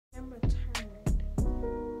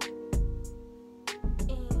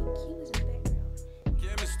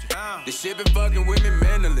This shit been fucking with me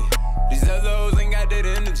mentally. These other hoes ain't got that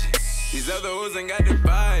energy. These other hoes ain't got the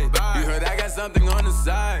vibe. You heard I got something on the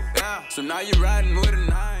side. So now you riding with a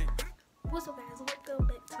 9. What's up, guys? Welcome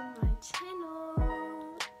back to my channel.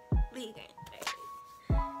 League game.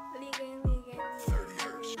 League game. 30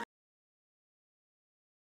 hertz.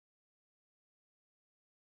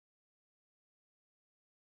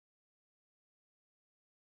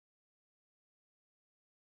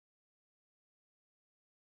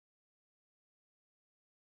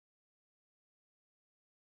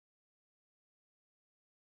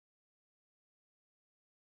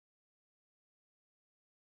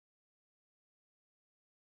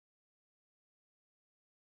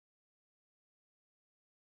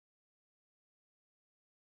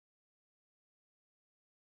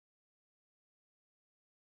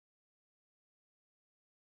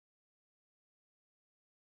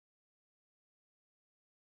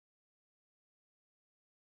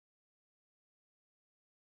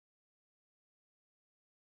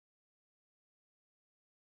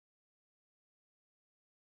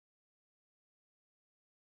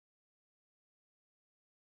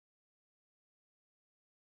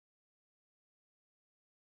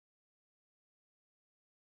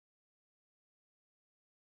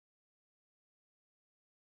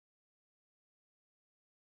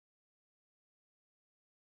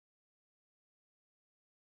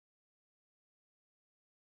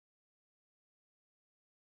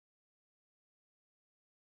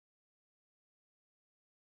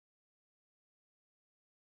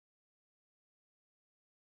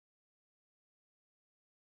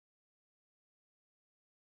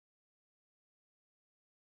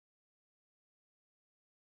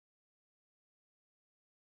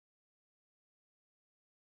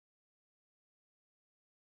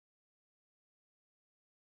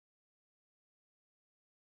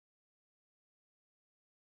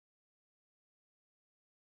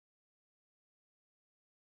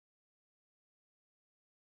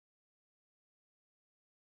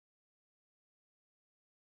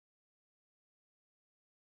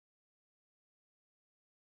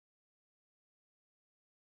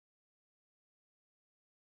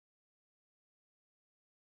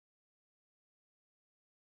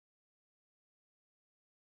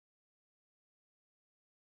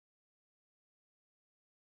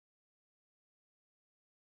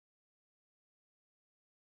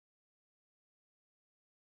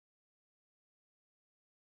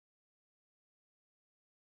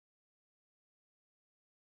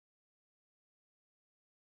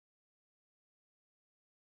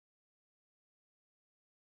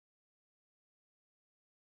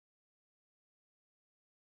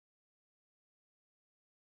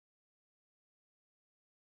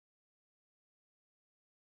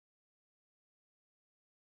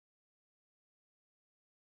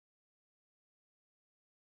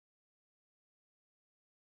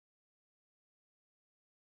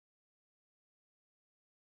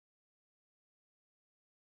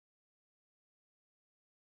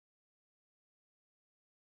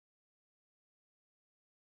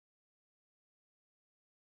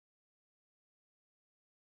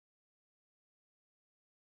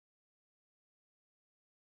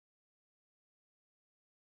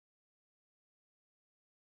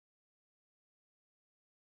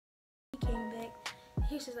 He came back.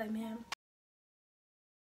 He's just like, man.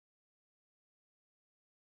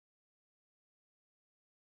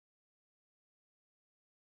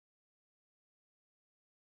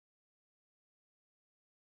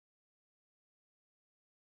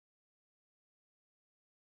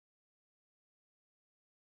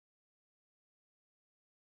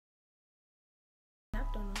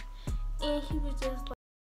 Snapped on him. And he was just like,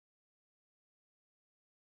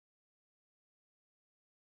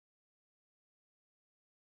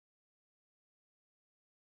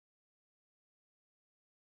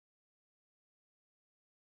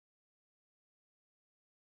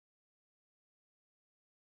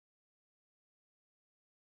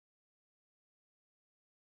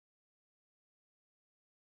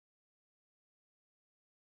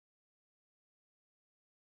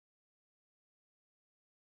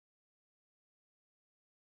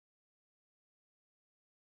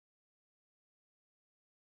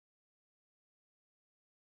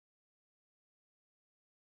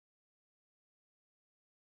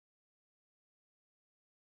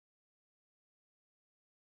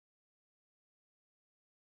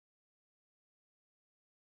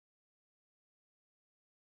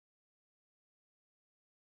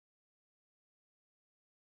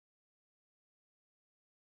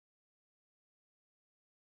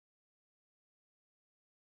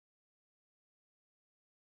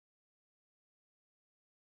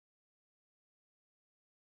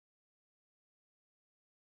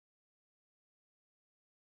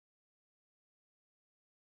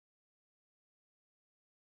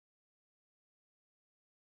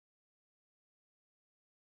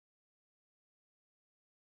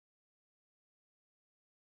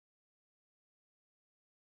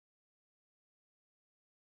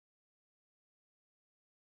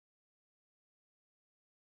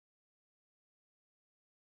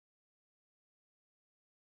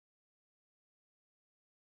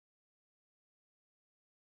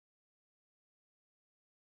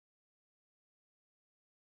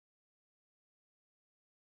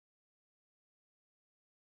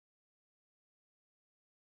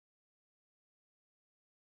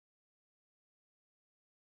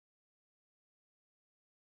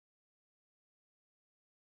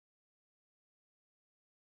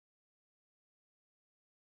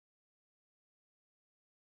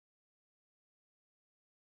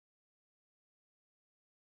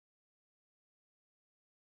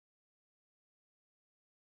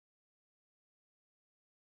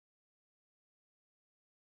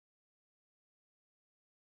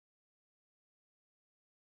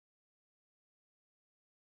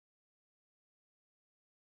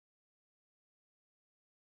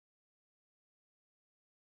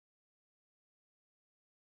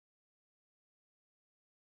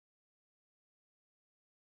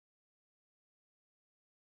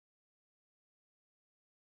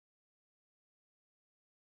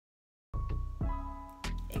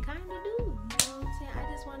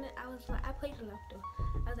 just wanted, I was like, I played enough though.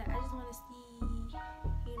 I was like, I just want to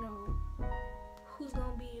see, you know, who's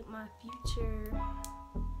gonna be my future,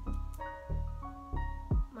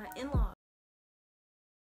 my in-laws.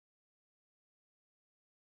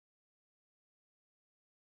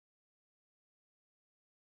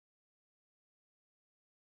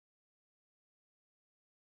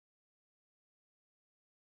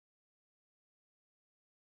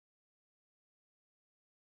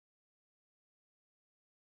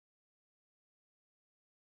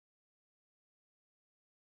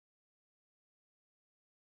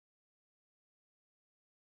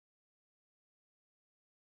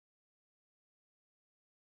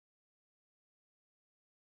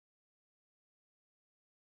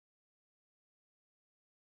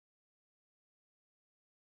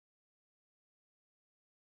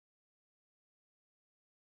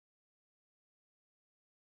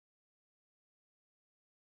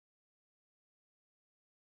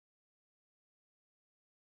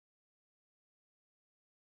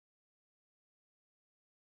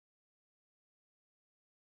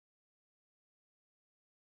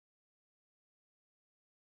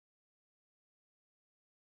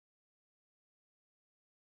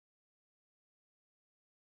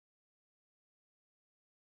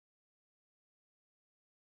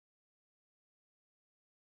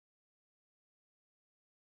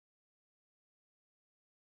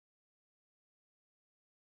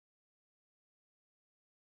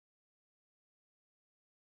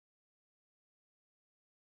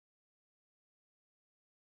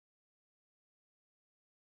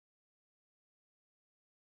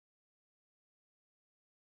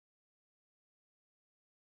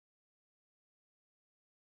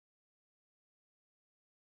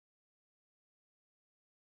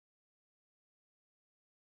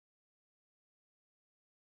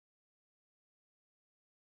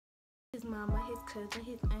 His mama, his cousin,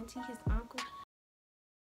 his auntie, his uncle.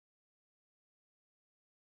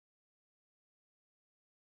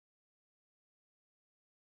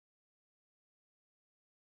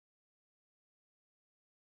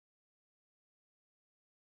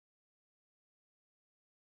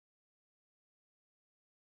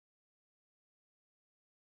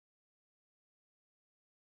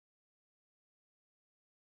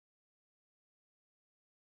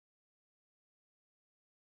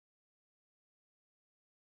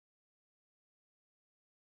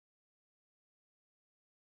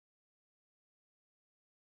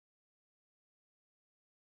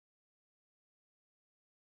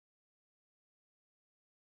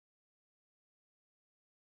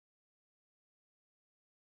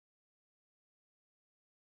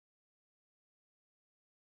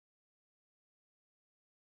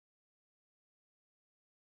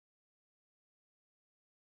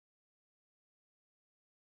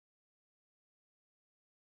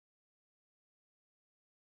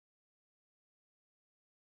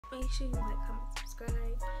 Make sure you like, comment,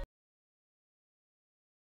 subscribe.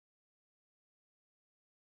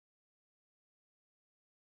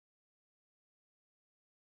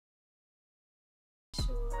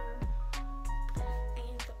 Sure.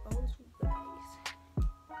 And the old guys.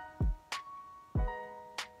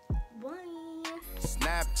 Bye.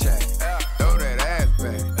 Snapchat.